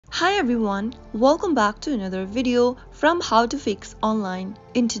Hi everyone, welcome back to another video from How to Fix Online.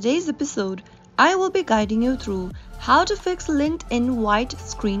 In today's episode, I will be guiding you through how to fix LinkedIn white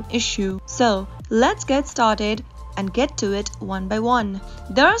screen issue. So let's get started and get to it one by one.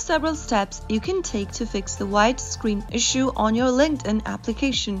 There are several steps you can take to fix the white screen issue on your LinkedIn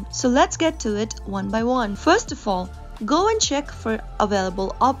application. So let's get to it one by one. First of all, go and check for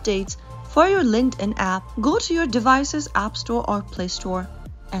available updates for your LinkedIn app. Go to your device's App Store or Play Store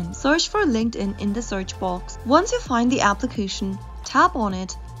and search for LinkedIn in the search box. Once you find the application, tap on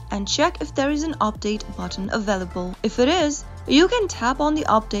it and check if there is an update button available. If it is, you can tap on the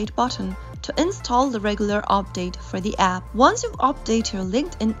update button to install the regular update for the app. Once you update your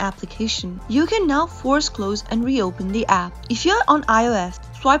LinkedIn application, you can now force close and reopen the app. If you're on iOS,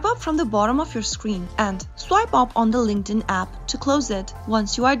 swipe up from the bottom of your screen and swipe up on the LinkedIn app to close it.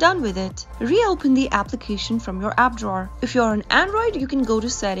 Once you are done with it, reopen the application from your app drawer. If you're on Android, you can go to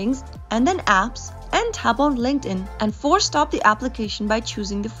Settings and then Apps and tap on LinkedIn and force stop the application by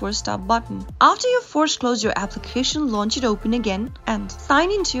choosing the force stop button. After you force close your application, launch it open again and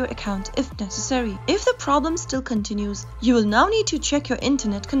sign into your account if necessary. If the problem still continues, you will now need to check your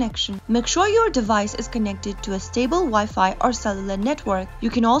internet connection. Make sure your device is connected to a stable Wi-Fi or cellular network. You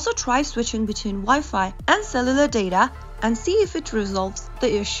can also try switching between Wi-Fi and cellular data and see if it resolves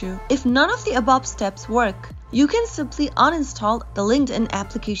the issue. If none of the above steps work, you can simply uninstall the LinkedIn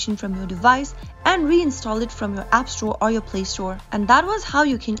application from your device and reinstall it from your App Store or your Play Store. And that was how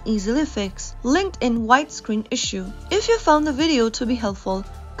you can easily fix LinkedIn white screen issue. If you found the video to be helpful,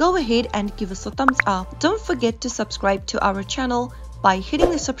 go ahead and give us a thumbs up. Don't forget to subscribe to our channel by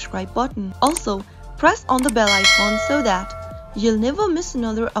hitting the subscribe button. Also, press on the bell icon so that you'll never miss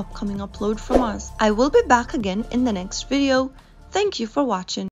another upcoming upload from us. I will be back again in the next video. Thank you for watching.